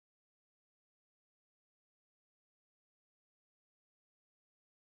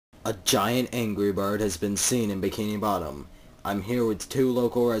A giant angry bird has been seen in Bikini Bottom. I'm here with two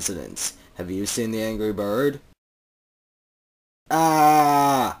local residents. Have you seen the angry bird?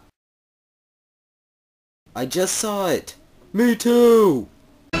 Ah! I just saw it. Me too!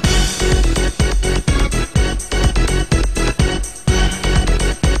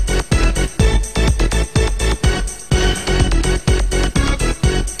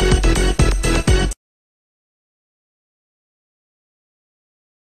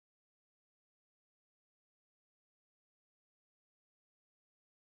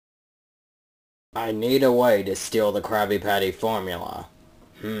 I need a way to steal the Krabby Patty formula.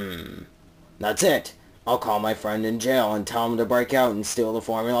 That's it. I'll call my friend in jail and tell him to break out and steal the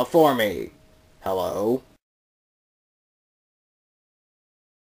formula for me. Hello?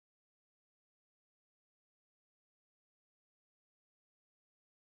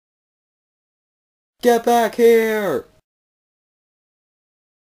 Get back here!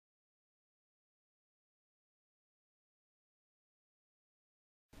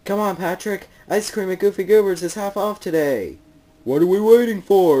 Come on, Patrick. Ice cream at Goofy Goober's is half off today. What are we waiting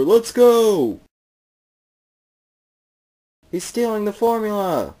for? Let's go! He's stealing the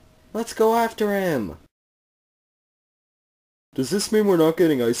formula. Let's go after him. Does this mean we're not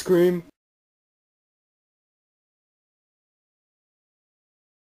getting ice cream?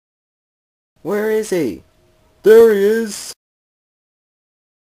 Where is he? There he is!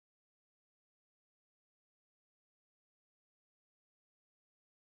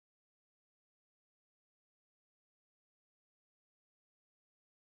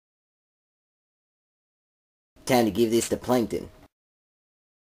 Time to give this to Plankton.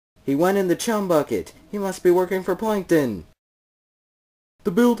 He went in the chum bucket. He must be working for Plankton.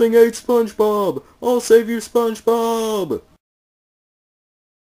 The building ate Spongebob! I'll save you, Spongebob!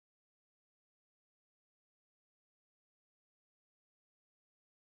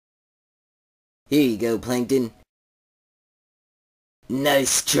 Here you go, Plankton.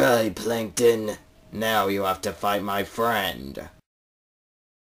 Nice try, Plankton. Now you have to fight my friend.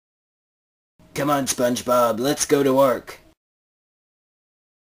 Come on, Spongebob, let's go to work.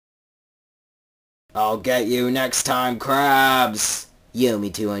 I'll get you next time, Krabs. You owe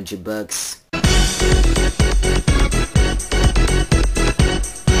me $200.